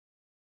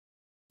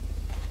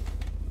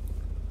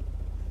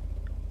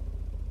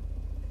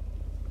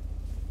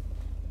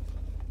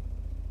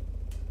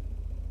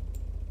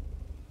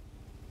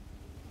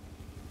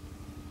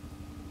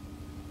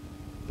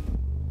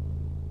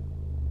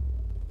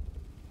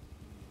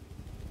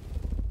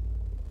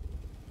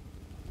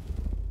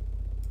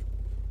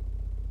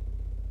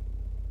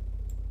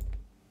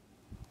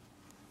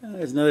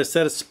There's another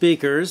set of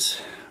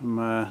speakers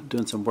I'm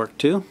doing some work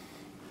to.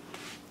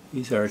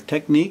 These are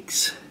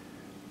Technics.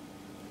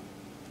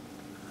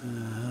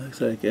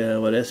 Looks like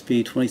what,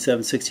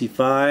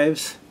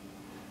 SB-2765s.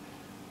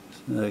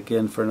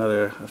 Again, for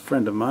a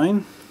friend of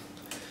mine.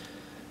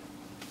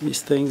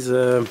 These things,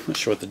 I'm not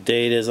sure what the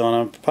date is on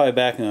them. Probably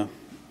back in the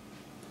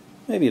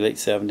maybe late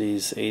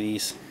 70s,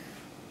 80s.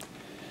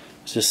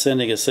 It's just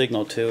sending a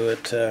signal to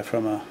it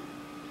from a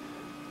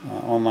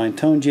online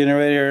tone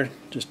generator,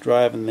 just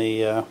driving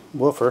the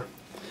woofer.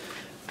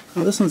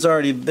 Well, this one's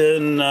already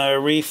been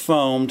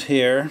refoamed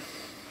here,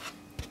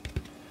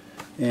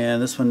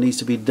 and this one needs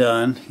to be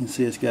done. You can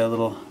see it's got a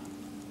little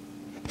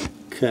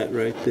cut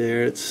right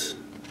there. It's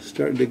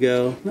starting to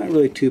go, not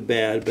really too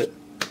bad, but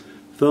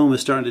foam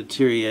is starting to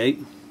deteriorate.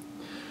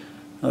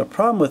 Now, the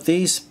problem with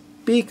these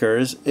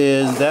speakers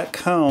is that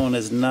cone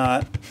is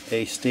not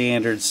a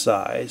standard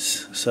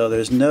size, so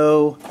there's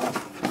no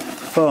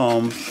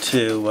foam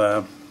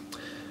to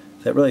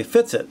that really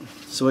fits it.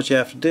 So what you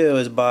have to do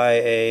is buy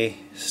a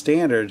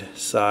standard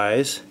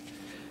size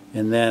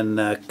and then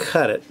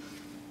cut it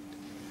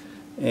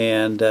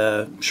and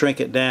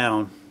shrink it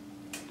down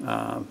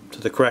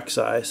to the correct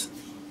size.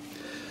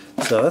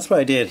 So that's what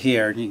I did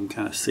here. You can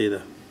kind of see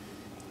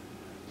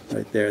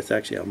right there, it's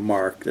actually a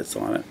mark that's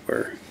on it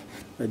where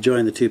I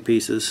joined the two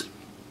pieces.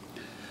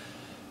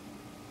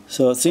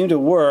 So it seemed to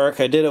work.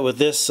 I did it with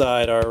this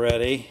side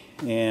already,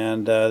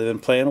 and they've been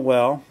playing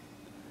well.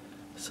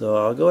 So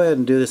I'll go ahead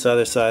and do this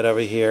other side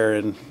over here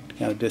and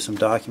kind of do some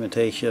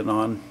documentation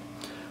on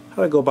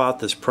how to go about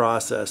this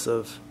process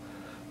of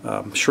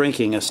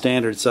shrinking a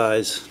standard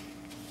size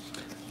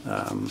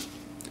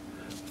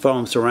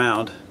foam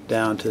surround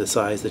down to the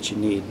size that you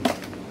need.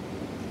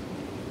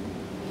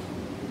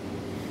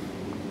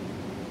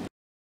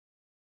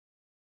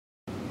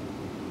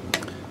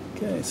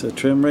 Okay, so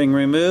trim ring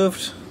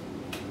removed,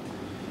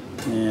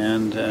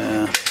 and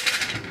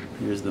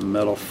here's the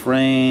metal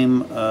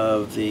frame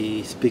of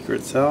the speaker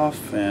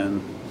itself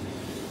and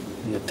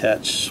the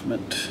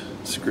attachment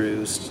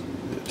screws to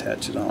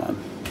attach it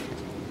on.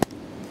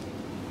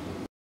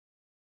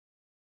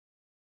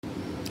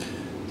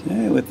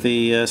 Okay, with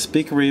the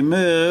speaker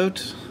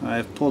removed,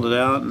 I've pulled it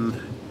out and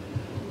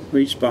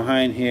reached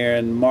behind here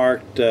and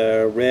marked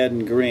red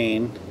and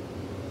green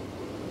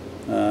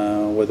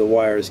where the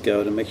wires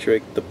go to make sure I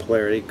get the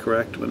polarity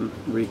correct when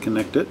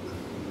reconnect it.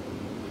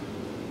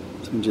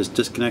 So just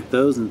disconnect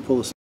those and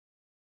pull the.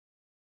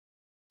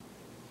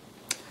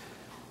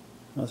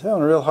 I was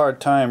having a real hard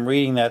time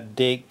reading that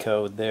date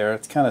code there.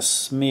 It's kind of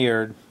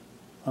smeared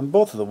on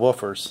both of the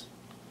woofers.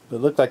 It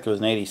looked like there was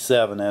an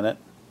 87 in it.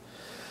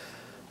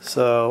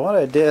 So what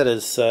I did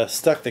is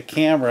stuck the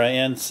camera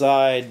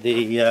inside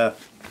the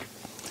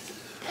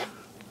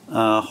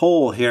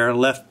hole here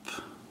left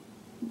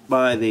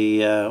by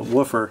the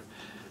woofer,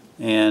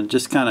 and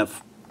just kind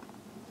of,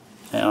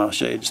 I'll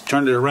show you, just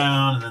turned it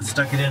around and then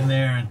stuck it in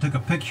there and took a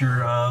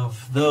picture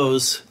of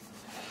those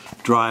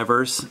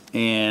drivers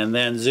and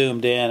then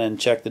zoomed in and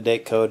checked the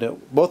date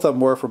code. Both of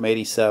them were from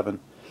 87.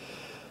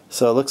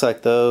 So it looks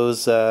like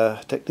those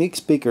Technics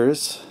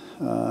speakers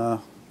were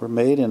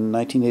made in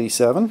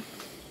 1987.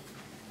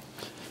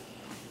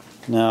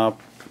 Now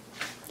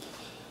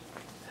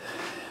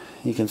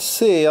you can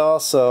see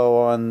also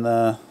on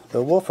the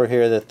woofer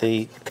here that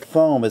the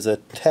foam is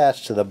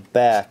attached to the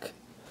back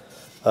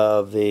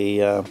of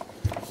the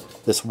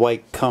this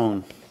white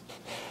cone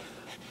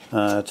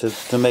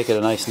to make it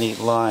a nice neat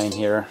line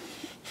here.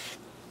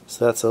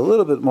 So that's a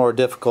little bit more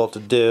difficult to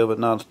do, but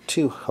not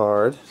too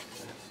hard.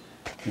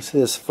 You see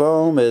this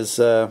foam is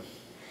got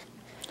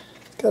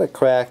a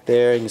crack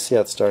there. You can see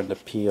how it's starting to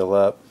peel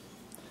up.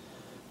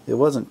 It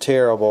wasn't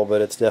terrible,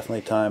 but it's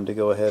definitely time to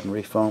go ahead and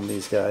refoam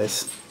these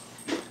guys.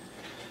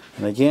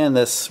 And again,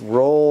 this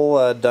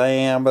roll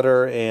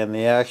diameter and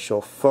the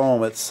actual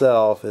foam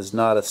itself is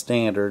not a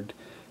standard,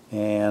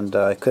 and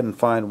I couldn't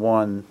find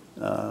one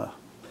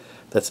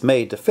that's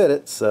made to fit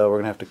it, so we're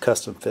going to have to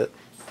custom fit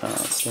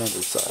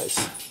standard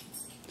size.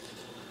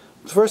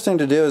 The first thing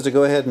to do is to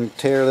go ahead and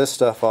tear this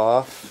stuff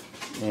off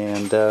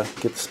and get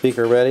the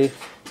speaker ready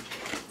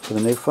for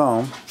the new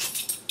foam.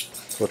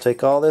 So we'll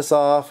take all this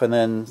off and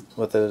then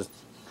with a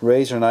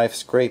razor knife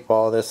scrape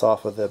all this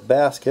off of the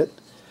basket,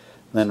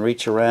 and then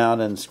reach around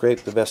and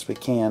scrape the best we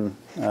can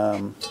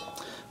the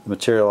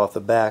material off the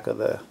back of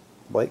the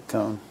white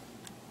cone.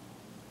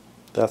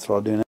 That's what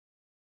I'll do now.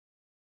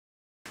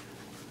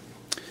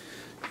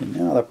 And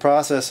now the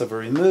process of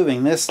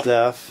removing this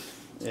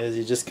stuff is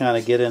you just kind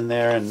of get in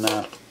there and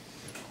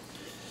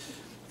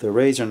the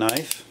razor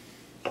knife,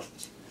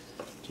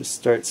 just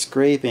start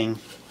scraping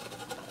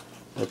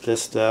at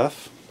this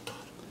stuff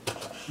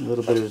a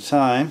little bit at a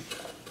time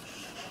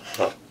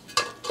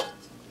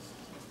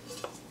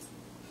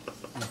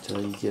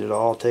until you get it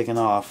all taken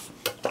off.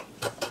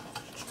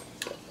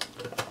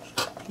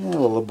 A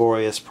little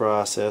laborious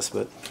process,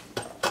 but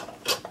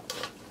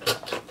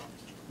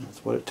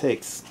that's what it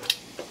takes.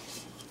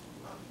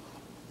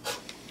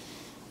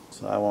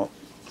 So I won't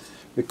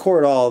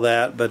record all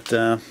that, but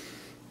let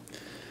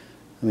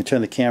me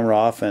turn the camera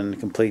off and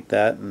complete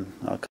that, and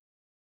I'll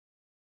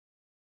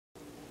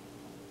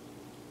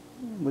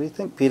What do you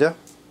think, Peter?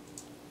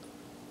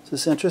 Is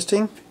this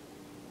interesting?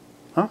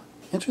 Huh?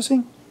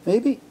 Interesting?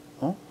 Maybe?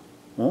 Oh,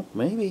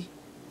 maybe.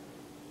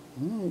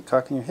 You're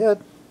cocking your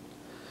head.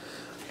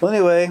 Well,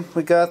 anyway,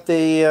 we got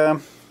the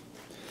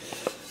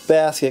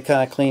basket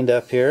kind of cleaned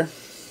up here.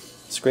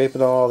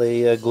 Scraping all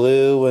the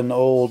glue and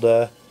old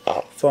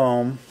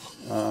foam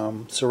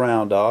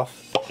surround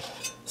off.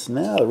 So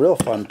now the real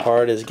fun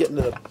part is getting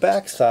to the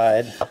back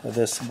side of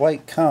this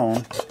white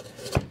cone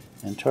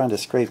and trying to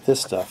scrape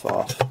this stuff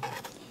off.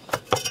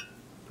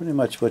 Pretty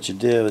much what you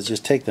do is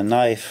just take the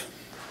knife,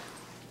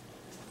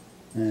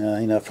 you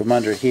know, from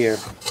under here,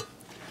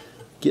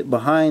 get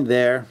behind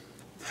there,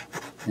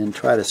 and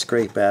try to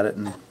scrape at it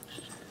and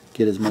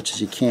get as much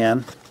as you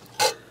can.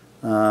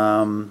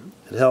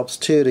 It helps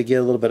too to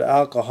get a little bit of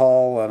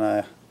alcohol on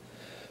a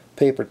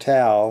paper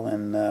towel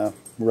and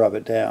rub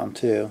it down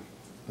too.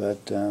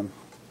 But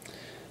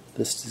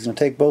this is going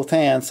to take both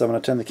hands, so I'm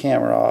going to turn the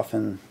camera off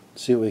and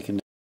see what we can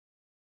do.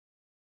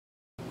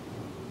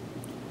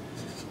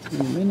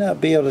 You may not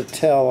be able to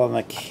tell on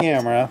the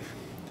camera,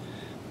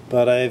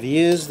 but I've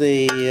used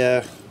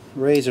the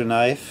razor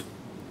knife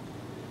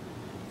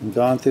and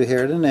gone through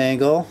here at an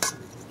angle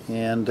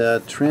and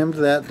trimmed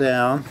that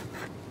down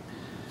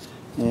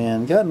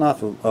and gotten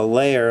off a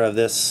layer of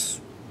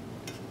this,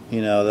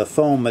 you know, the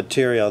foam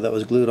material that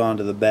was glued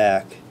onto the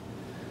back.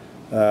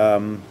 A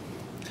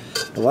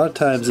lot of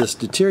times this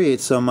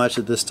deteriorates so much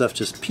that this stuff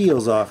just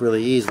peels off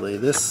really easily.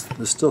 This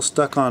is still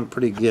stuck on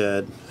pretty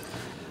good.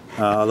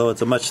 Although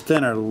it's a much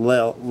thinner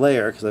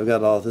layer because I've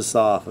got all this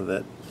off of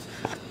it.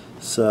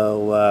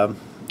 So,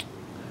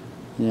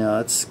 you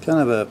know, it's kind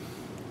of a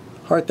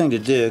hard thing to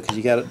do because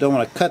you don't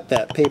want to cut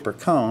that paper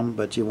cone,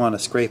 but you want to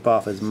scrape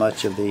off as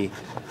much of the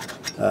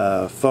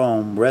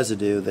foam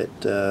residue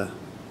that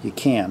you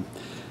can.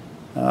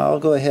 I'll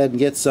go ahead and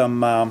get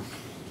some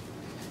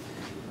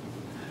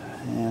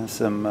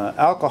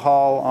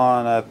alcohol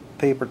on a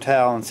paper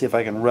towel and see if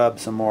I can rub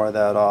some more of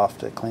that off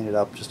to clean it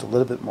up just a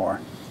little bit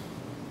more.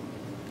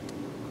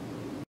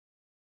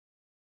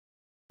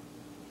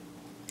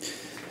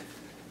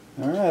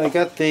 Alright, I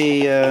got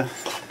the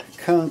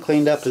cone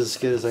cleaned up as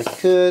good as I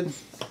could.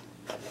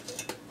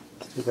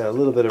 Still got a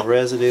little bit of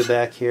residue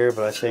back here,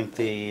 but I think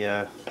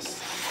the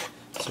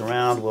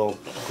surround will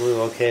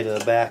glue okay to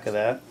the back of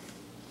that.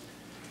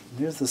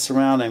 Here's the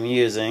surround I'm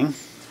using.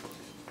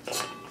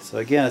 So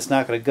again, it's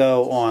not going to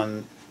go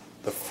on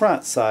the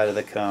front side of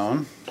the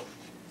cone. It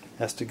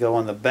has to go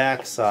on the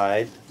back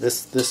side.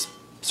 This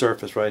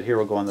surface right here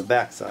will go on the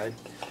back side.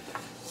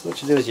 So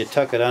what you do is you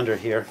tuck it under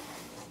here.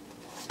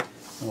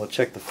 And we'll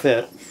check the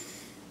fit.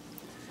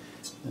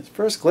 At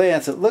first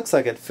glance it looks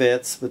like it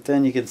fits, but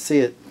then you can see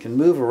it can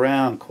move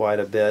around quite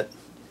a bit.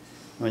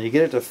 When you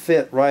get it to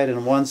fit right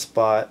in one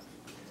spot,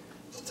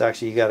 it's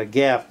actually, you got a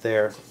gap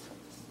there,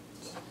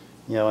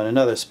 you know, in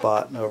another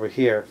spot over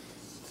here.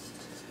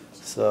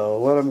 So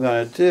what I'm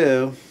going to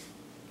do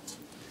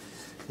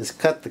is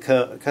cut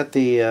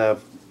the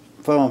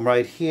foam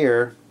right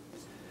here,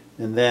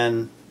 and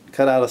then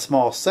cut out a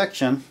small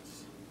section,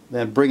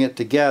 then bring it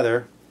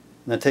together.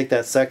 And then take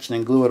that section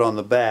and glue it on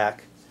the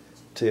back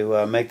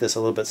to make this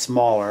a little bit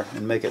smaller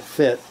and make it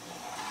fit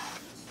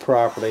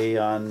properly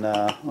on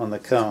the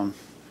cone.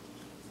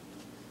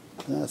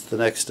 That's the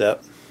next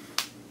step.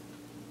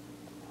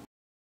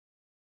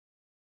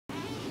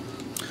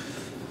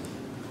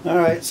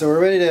 Alright, so we're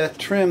ready to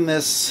trim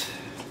this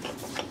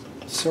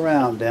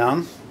surround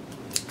down.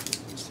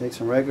 Let's take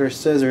some regular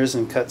scissors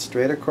and cut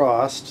straight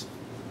across.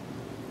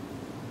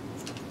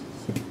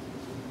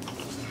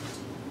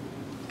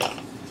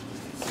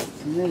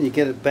 And then you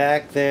get it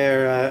back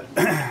there,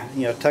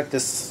 you know, tuck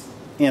this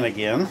in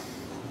again,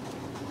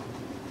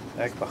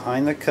 back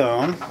behind the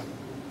cone,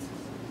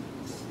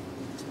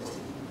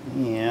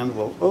 and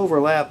we'll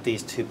overlap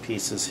these two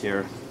pieces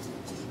here.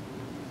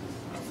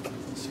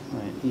 It's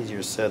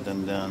easier said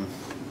than done.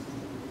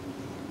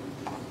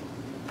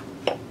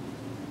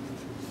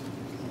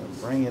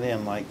 Bring it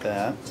in like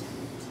that.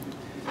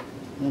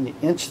 And you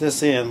inch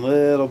this in a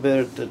little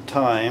bit at a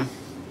time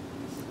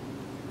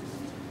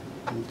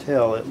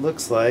until it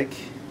looks like,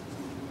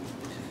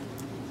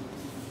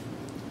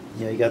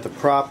 you know, you got the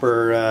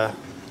proper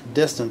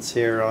distance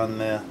here on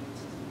the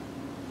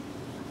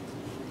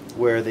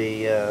where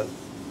the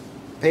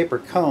paper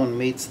cone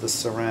meets the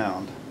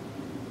surround.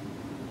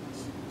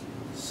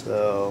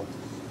 So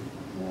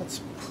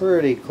that's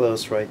pretty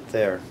close right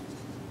there.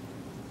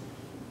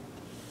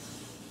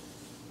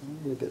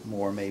 A little bit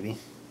more maybe.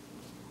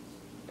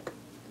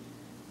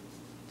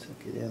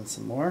 Tuck it in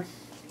some more.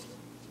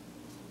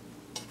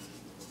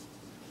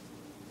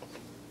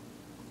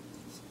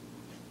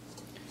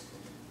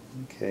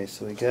 Okay,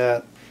 so we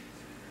got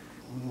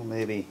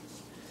maybe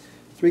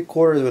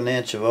 3/4 of an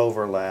inch of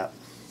overlap.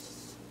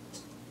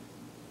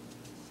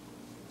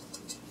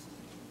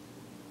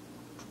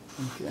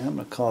 Okay, I'm going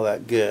to call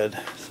that good.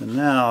 So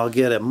now I'll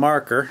get a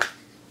marker.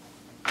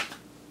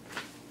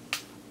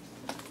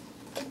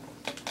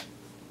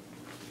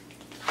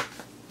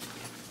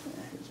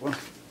 Here's one.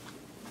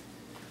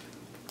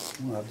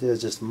 What I'll do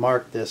is just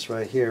mark this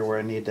right here where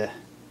I need to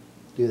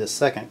do the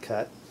second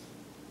cut.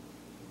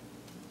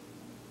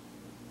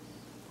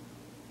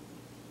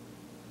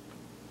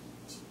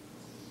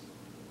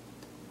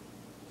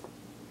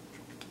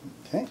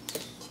 Okay,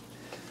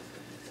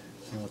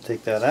 and we'll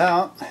take that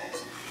out.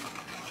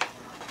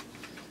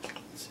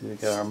 See, we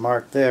got our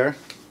mark there.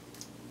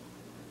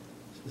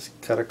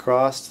 Just cut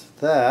across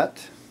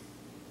that.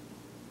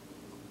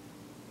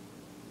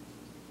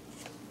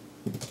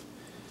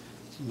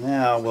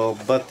 Now we'll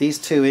butt these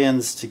two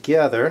ends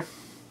together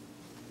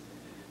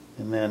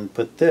and then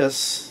put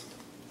this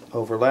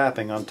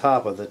overlapping on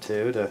top of the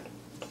two to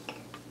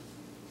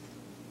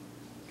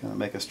kind of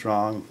make a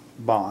strong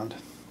bond.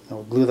 And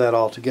we'll glue that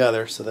all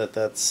together so that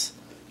that's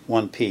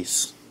one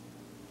piece.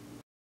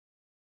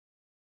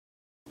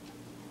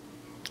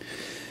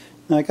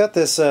 Now I got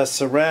this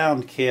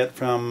surround kit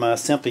from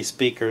Simply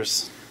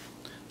Speakers.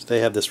 They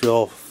have this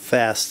real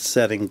fast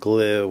setting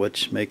glue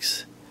which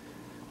makes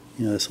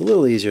it's a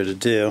little easier to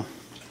do.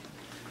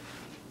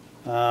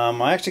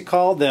 I actually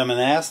called them and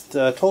asked,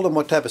 told them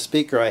what type of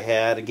speaker I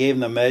had, and gave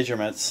them the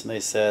measurements, and they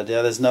said,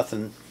 yeah, there's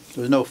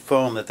no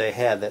foam that they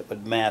had that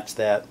would match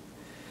that.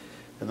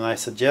 And then I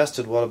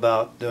suggested, what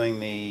about doing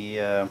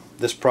the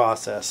this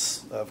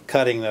process of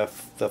cutting the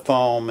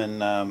foam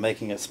and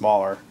making it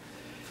smaller?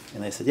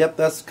 And they said, yep,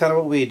 that's kind of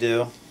what we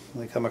do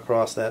when we come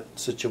across that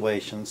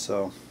situation.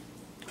 So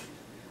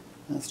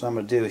that's what I'm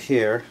going to do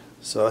here.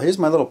 So here's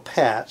my little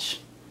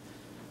patch.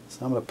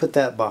 So I'm going to put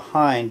that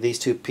behind these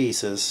two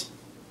pieces.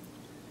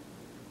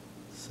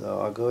 So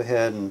I'll go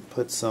ahead and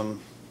put some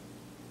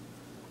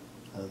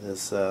of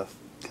this kind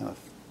of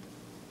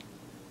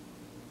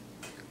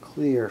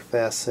clear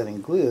fast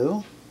setting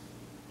glue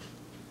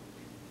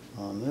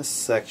on this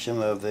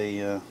section of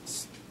the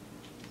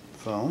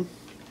foam,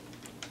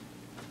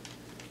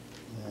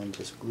 and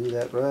just glue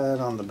that right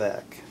on the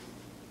back.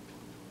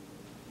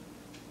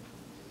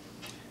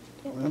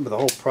 I don't remember the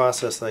whole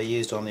process that I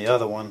used on the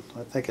other one.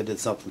 I think I did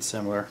something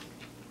similar.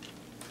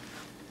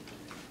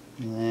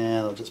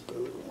 And I'll just put a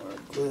little more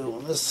glue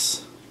on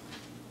this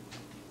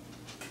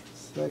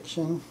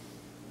section.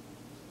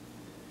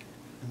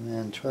 And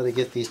then try to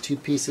get these two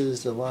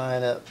pieces to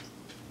line up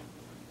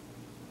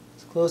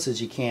as close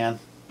as you can.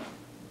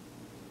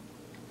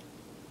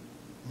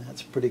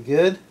 That's pretty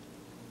good.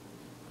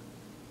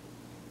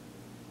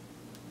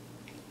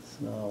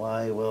 So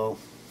I will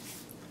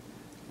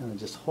kind of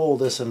just hold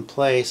this in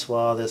place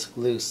while this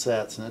glue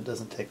sets, and it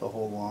doesn't take a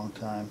whole long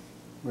time,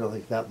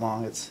 really that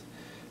long. It's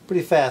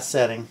pretty fast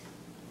setting.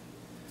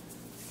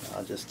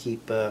 I'll just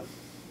keep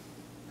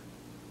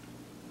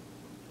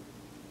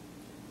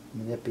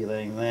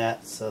manipulating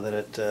that so that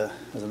it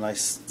has a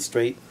nice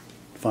straight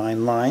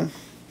fine line.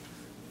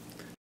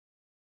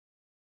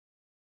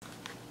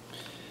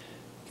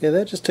 Okay,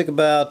 that just took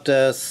about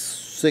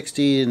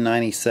 60 to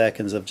 90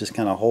 seconds of just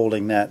kind of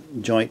holding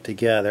that joint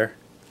together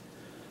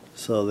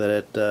so that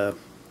it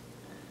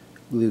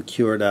glue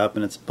cured up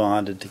and it's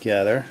bonded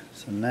together.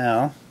 So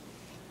now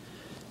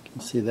you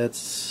can see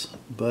that's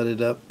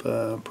butted up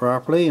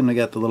properly, and we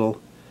got the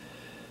little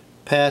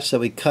patch that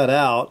we cut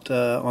out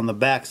on the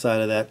back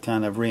side of that,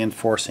 kind of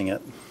reinforcing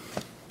it.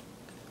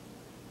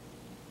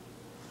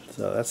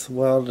 So that's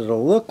what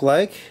it'll look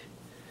like.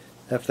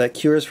 After that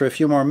cures for a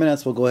few more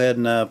minutes, we'll go ahead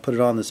and put it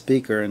on the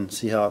speaker and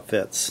see how it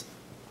fits.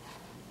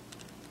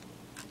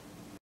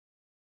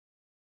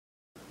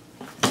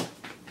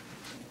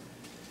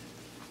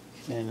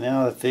 And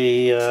now that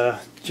the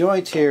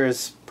joint here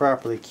is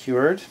properly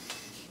cured,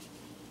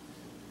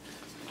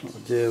 what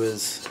we'll do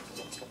is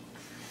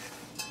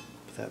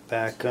put that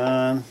back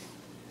on.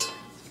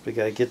 We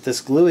got to get this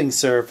gluing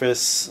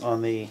surface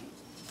on the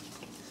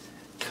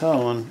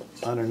cone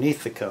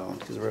underneath the cone,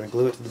 because we're going to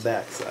glue it to the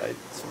back side.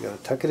 So we got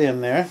to tuck it in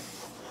there.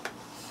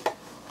 There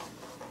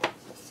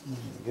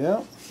we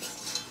go.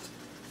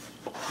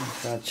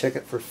 Kind of check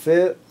it for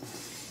fit.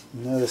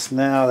 Notice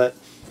now that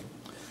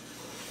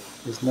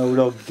there's no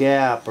real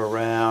gap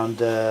around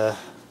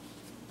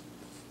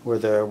where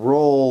the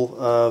roll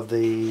of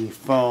the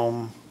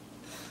foam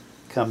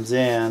comes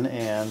in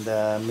and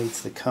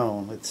meets the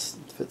cone. It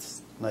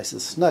fits nice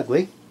and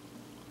snugly.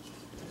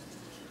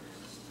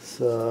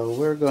 So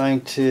we're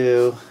going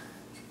to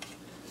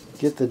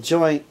get the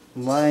joint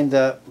lined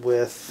up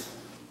with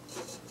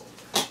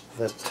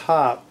the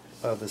top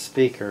of the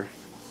speaker,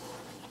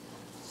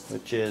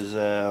 which is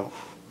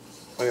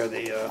where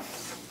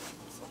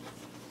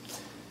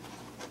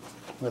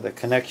the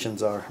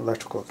connections are,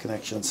 electrical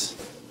connections.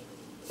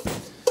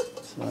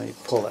 So you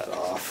pull that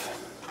off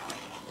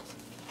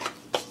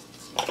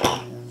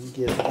and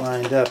get it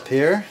lined up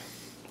here,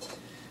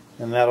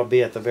 and that'll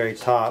be at the very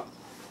top,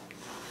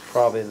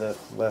 probably the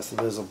less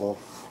visible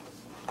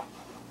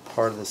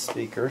part of the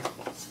speaker.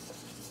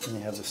 And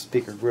you have the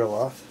speaker grill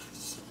off.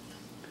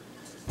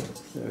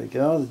 There we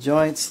go, the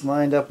joints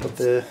lined up with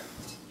the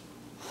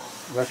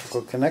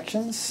electrical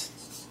connections.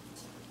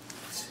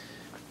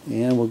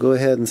 And we'll go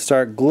ahead and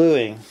start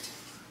gluing.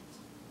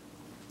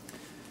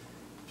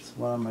 So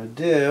what I'm going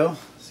to do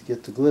is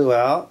get the glue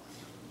out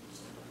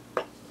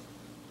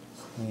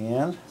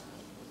and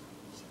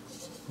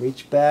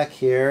reach back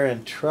here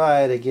and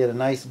try to get a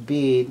nice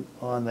bead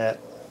on that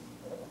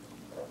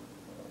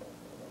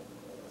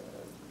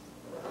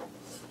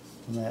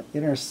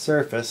inner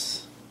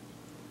surface.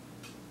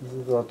 This is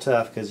a little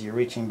tough because you're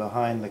reaching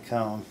behind the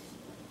cone.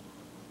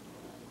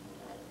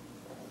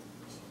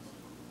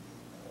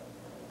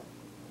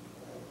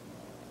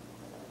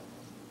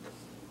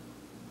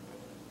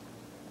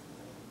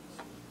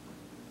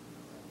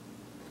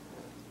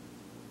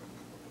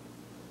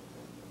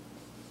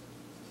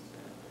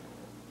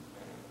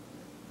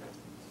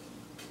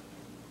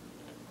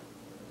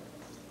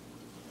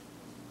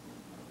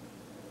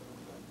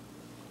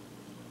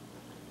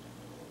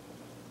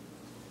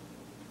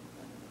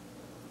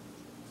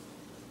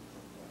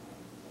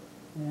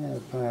 And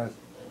about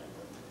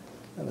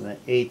an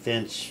 1/8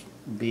 inch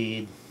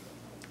bead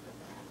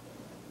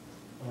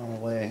all the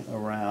way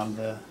around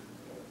the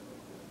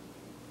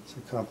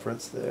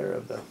circumference there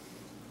of the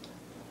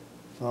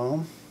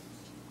foam.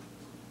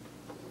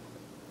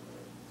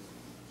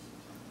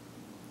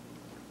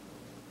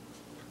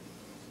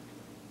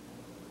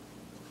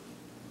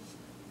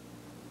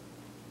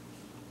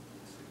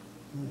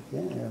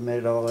 Okay, I've made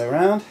it all the way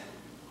around.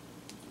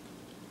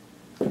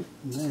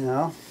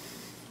 Now,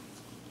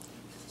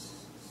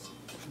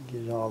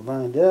 get it all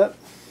lined up.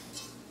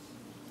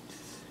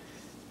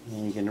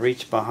 And you can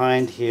reach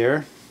behind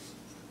here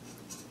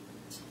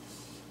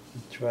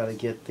and try to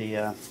get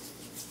the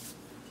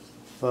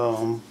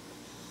foam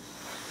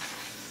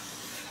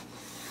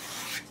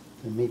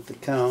to meet the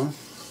cone.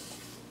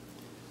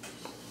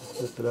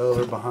 Flip it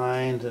over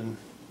behind and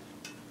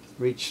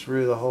reach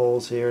through the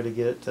holes here to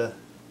get it to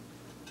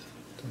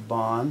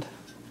bond.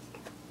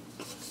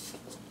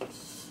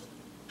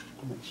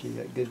 Make sure you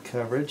got good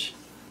coverage.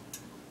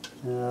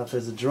 If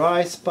there's a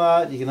dry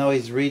spot, you can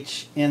always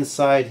reach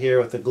inside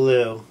here with the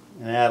glue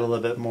and add a little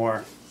bit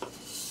more.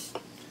 That's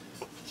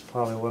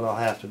probably what I'll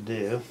have to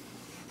do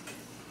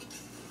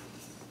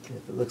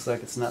if it looks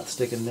like it's not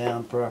sticking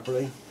down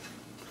properly.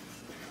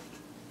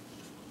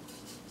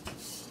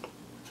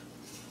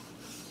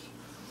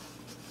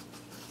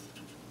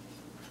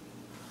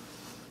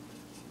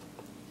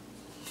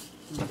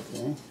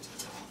 Okay.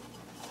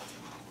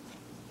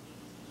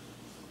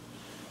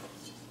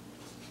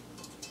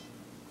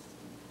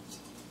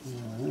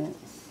 Alright,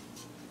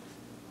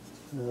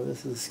 so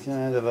this is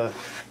kind of a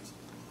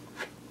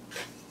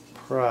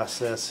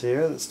process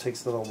here. This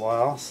takes a little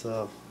while,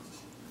 so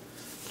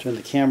turn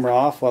the camera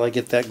off while I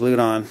get that glued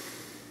on.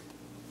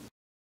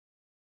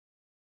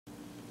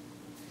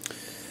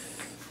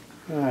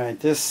 Alright,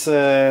 this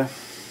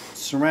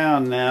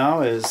surround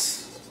now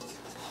is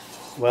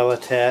well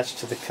attached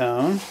to the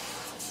cone.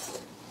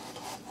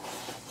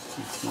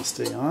 It's going to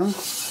stay on.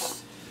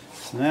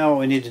 So now what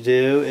we need to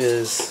do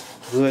is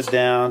glue it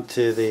down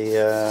to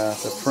the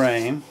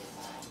frame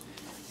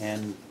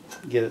and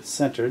get it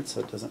centered so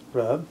it doesn't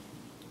rub.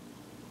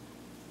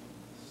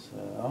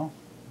 So,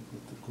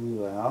 get the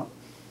glue out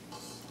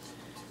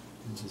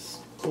and just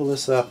pull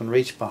this up and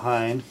reach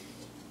behind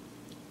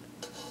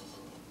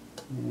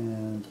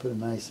and put a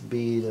nice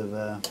bead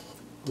of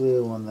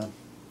glue on the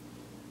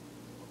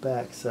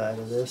back side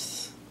of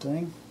this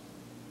thing.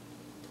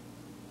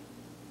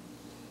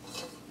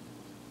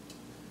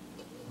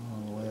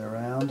 All the way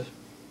around.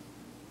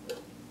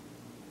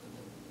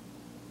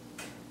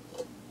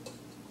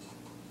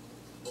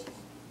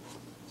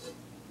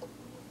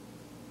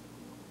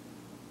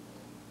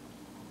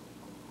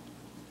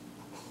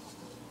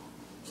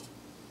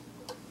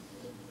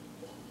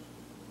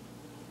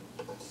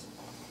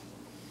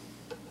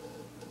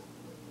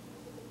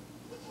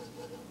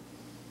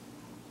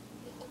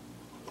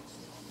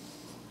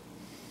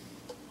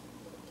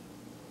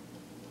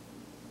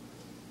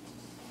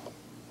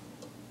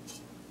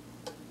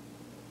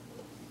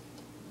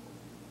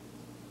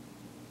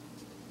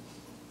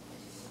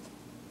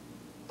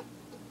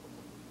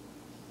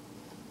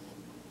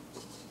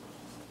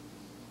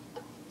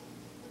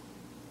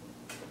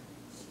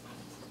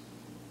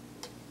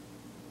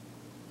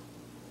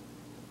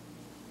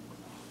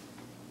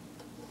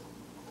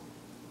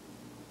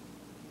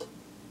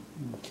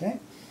 Okay,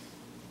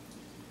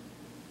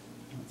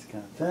 that's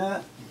got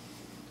that.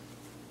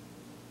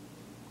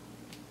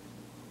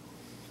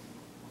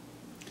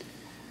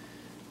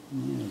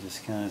 And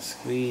just kind of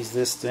squeeze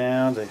this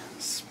down to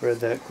spread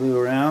that glue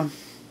around.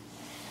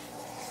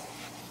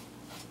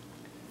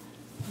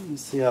 You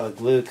see how the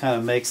glue kind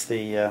of makes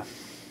the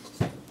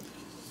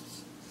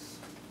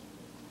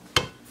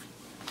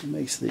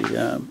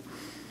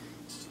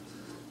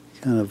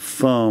kind of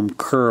foam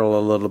curl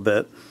a little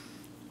bit.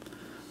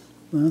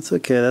 That's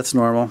okay, that's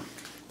normal.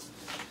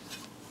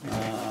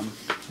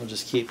 We'll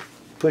just keep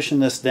pushing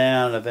this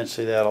down and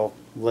eventually that'll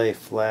lay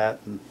flat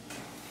and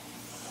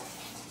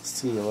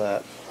seal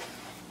that.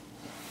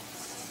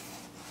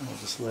 I'll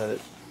just let it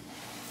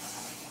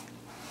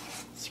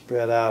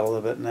spread out a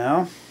little bit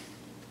now.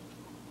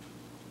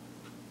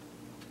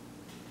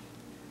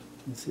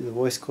 You can see the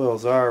voice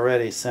coils are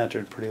already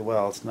centered pretty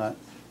well. It's not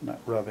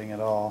rubbing at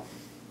all.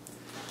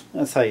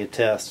 That's how you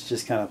test.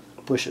 Just kind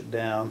of push it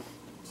down.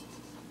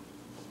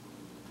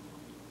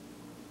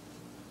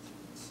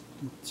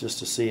 just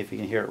to see if you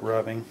can hear it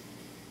rubbing.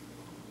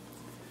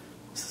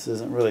 This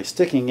isn't really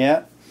sticking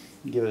yet.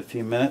 Give it a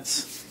few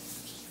minutes.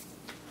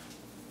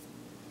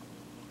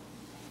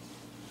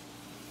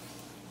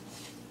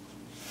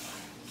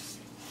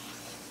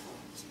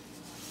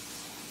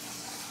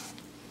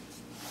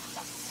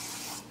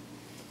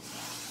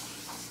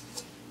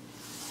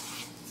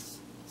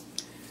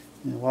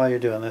 And while you're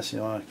doing this,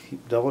 you want to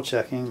keep double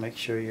checking, make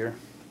sure your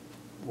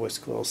voice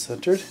coil is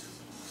centered.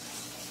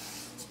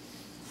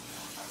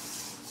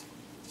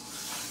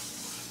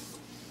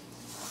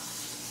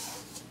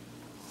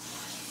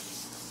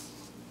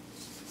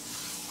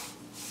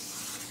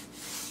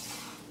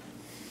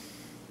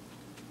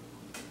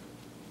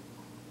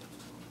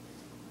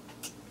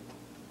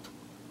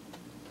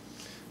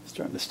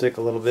 Starting to stick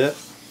a little bit.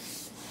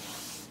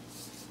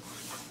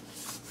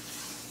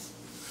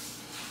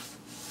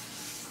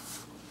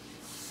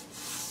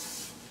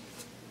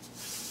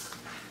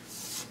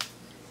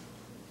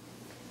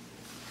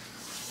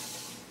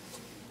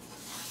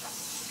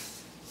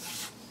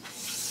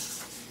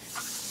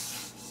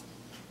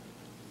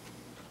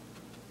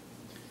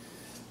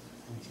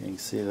 You can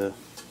see the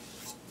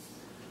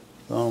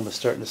foam is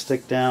starting to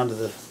stick down to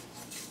the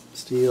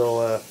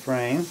steel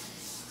frame.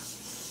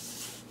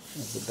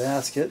 There's the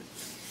basket.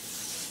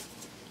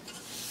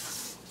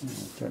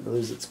 It's starting to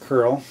lose its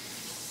curl.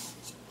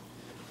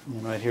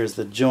 And right here's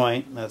the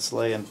joint that's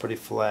laying pretty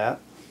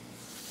flat.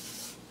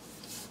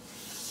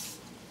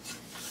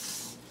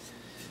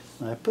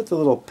 And I put the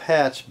little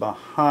patch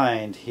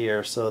behind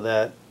here so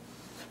that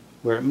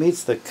where it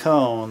meets the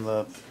cone,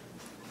 the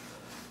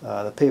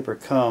paper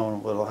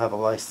cone will have a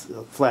nice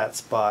flat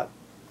spot,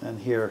 and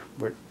here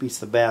where it meets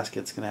the basket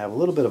it's going to have a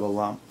little bit of a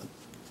lump.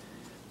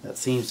 That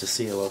seems to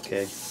seal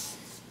okay.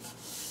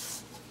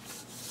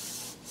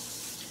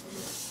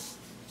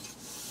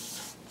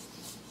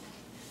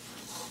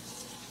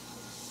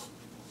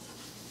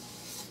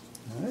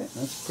 Alright,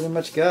 that's pretty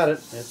much got it.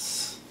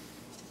 It's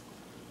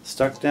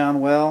stuck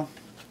down well,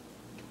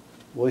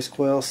 voice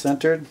coil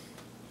centered.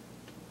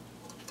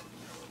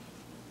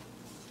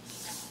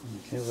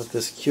 Okay, let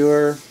this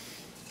cure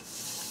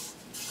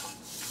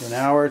for an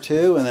hour or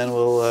two, and then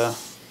we'll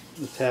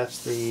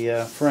attach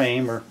the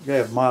frame, or we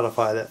have to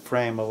modify that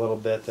frame a little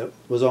bit that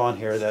was on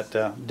here, that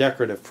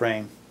decorative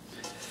frame,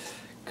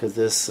 because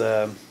this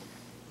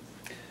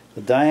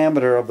the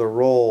diameter of the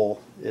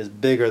roll is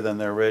bigger than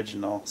the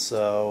original,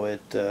 so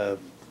it the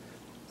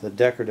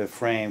decorative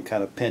frame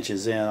kind of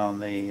pinches in on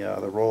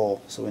the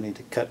roll, so we need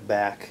to cut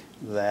back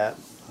that.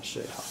 I'll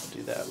show you how to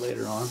do that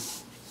later on.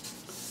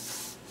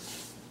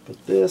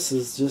 But this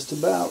is just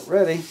about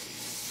ready.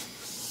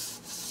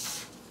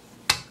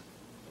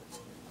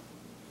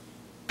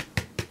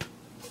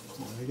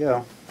 There we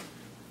go.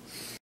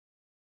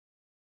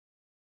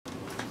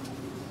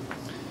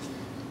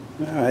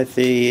 Alright,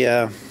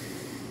 the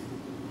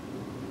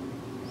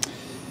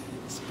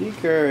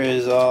speaker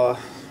is all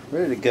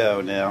ready to go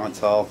now.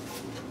 It's all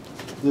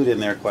glued in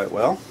there quite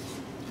well.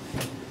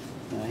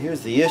 Now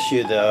here's the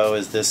issue though,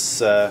 is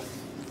this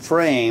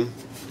frame,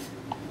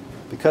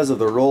 because of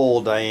the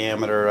roll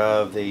diameter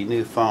of the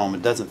new foam,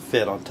 it doesn't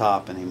fit on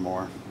top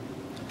anymore.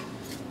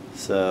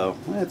 So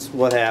that's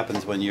what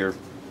happens when you're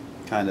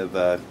kind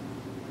of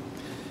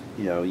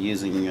you know,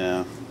 using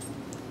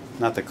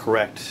not the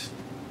correct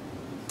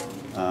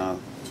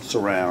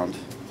surround.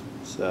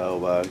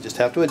 So just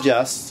have to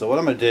adjust. So what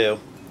I'm going to do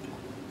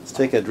is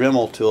take a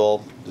Dremel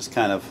tool, just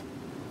kind of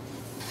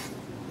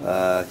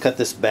cut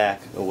this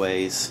back a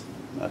ways.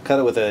 Cut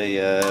it with a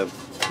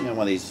you know,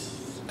 one of these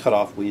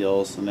cut-off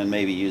wheels, and then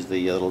maybe use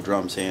the little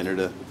drum sander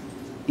to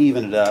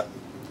even it up.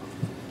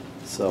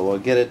 So we'll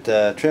get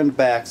it trimmed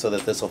back so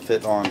that this will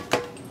fit on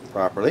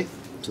properly,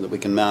 so that we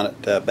can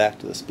mount it back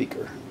to the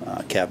speaker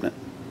cabinet.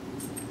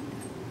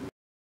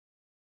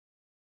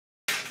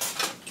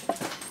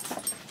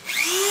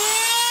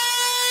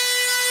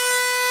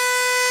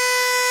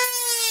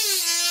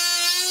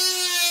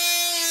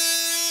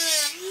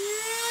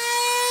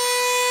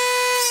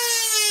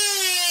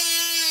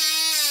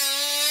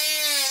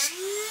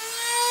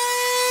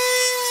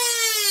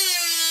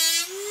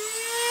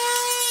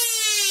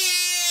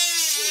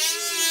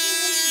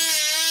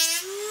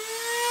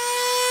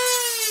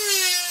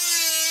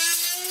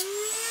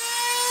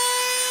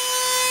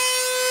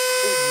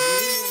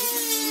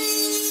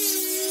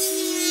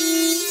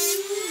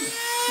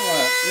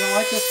 You don't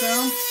like this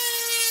sound?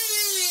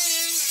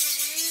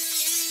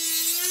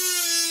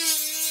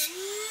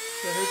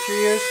 Does that hurt your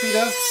ears,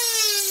 Peter?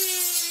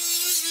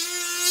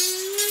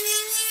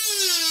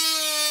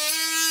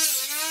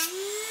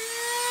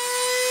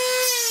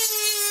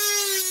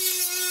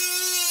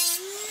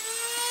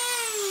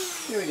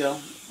 Here we go.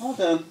 All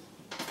done.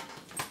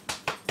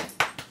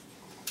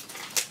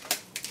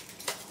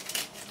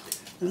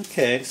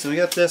 Okay, so we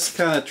got this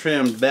kind of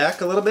trimmed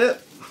back a little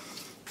bit.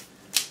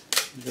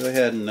 Go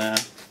ahead and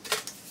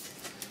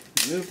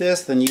remove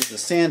this, then use the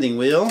sanding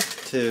wheel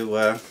to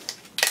yeah,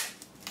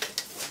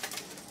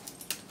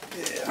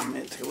 I'm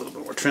going to take a little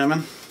bit more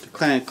trimming to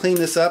clean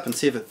this up and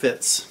see if it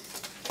fits.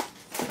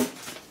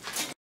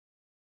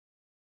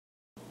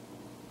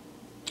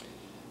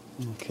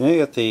 Okay,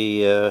 got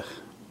the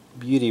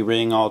beauty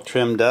ring all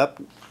trimmed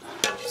up,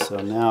 so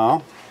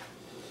now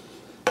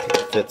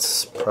it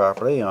fits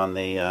properly on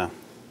the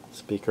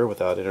speaker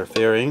without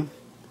interfering.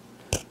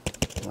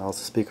 Allows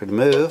the speaker to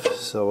move,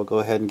 so we'll go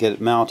ahead and get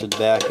it mounted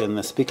back in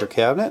the speaker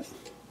cabinet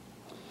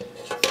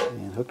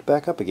and hooked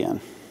back up again.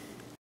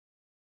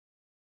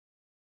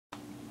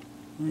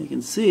 You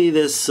can see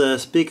this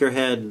speaker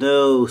had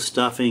no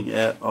stuffing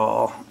at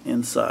all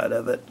inside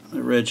of it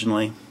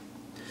originally.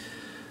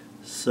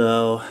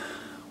 So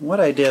what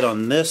I did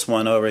on this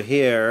one over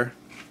here,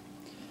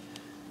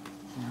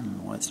 I don't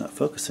know why it's not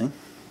focusing,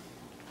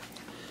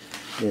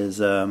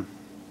 is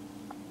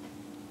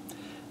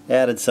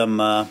added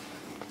some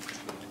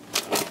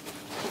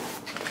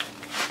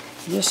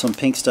just some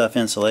pink stuff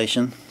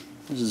insulation.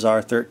 This is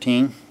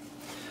R13.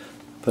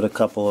 Put a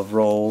couple of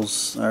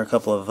rolls or a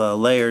couple of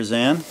layers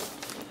in.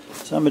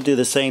 So I'm going to do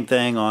the same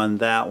thing on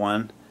that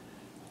one.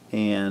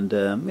 And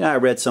I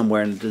read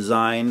somewhere in the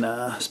design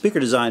speaker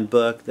design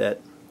book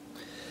that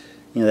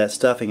that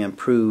stuffing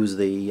improves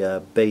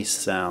the bass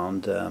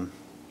sound,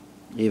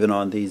 even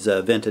on these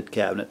vented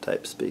cabinet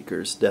type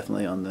speakers,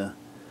 definitely on the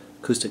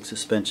acoustic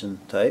suspension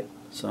type.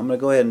 So I'm going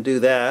to go ahead and do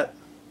that,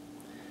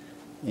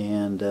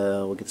 and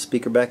we'll get the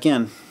speaker back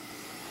in.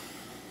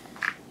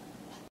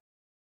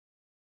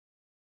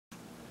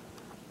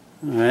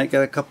 Alright,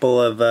 got a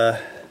couple of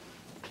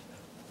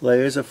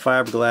layers of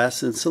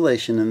fiberglass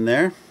insulation in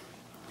there.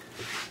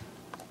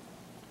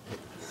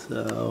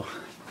 So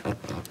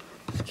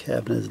this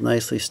cabinet is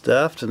nicely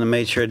stuffed, and I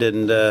made sure I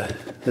didn't,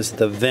 this is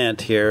the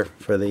vent here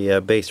for the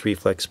bass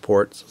reflex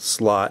port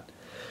slot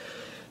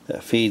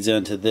that feeds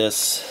into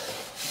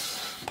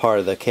this part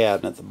of the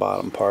cabinet, the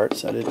bottom part,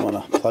 so I didn't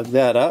want to plug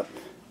that up.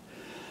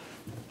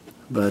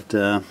 But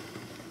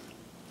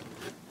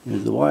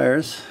here's the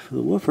wires for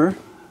the woofer.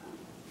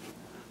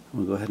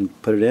 We'll go ahead and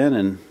put it in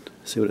and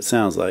see what it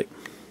sounds like.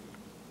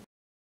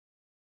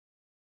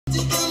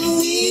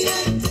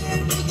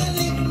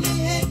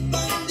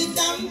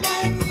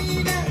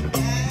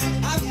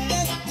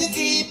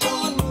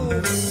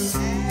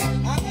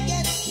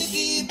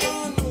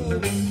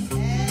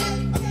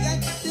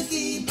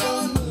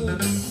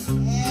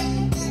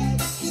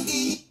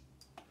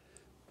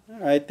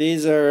 Alright,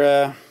 these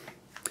are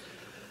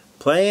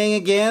playing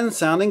again,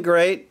 sounding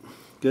great.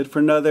 Good for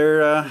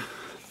another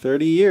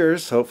 30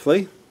 years,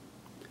 hopefully.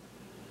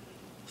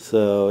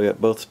 So we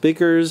got both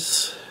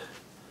speakers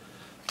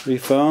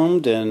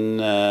refoamed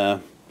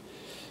and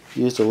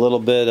used a little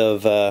bit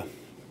of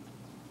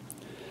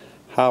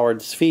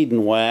Howard's feed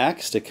and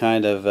wax to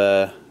kind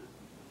of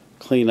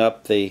clean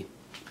up the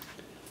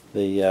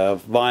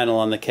vinyl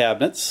on the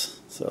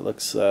cabinets, so it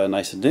looks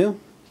nice and new.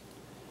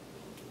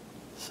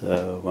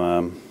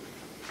 So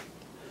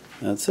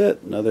that's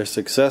it. Another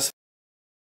successful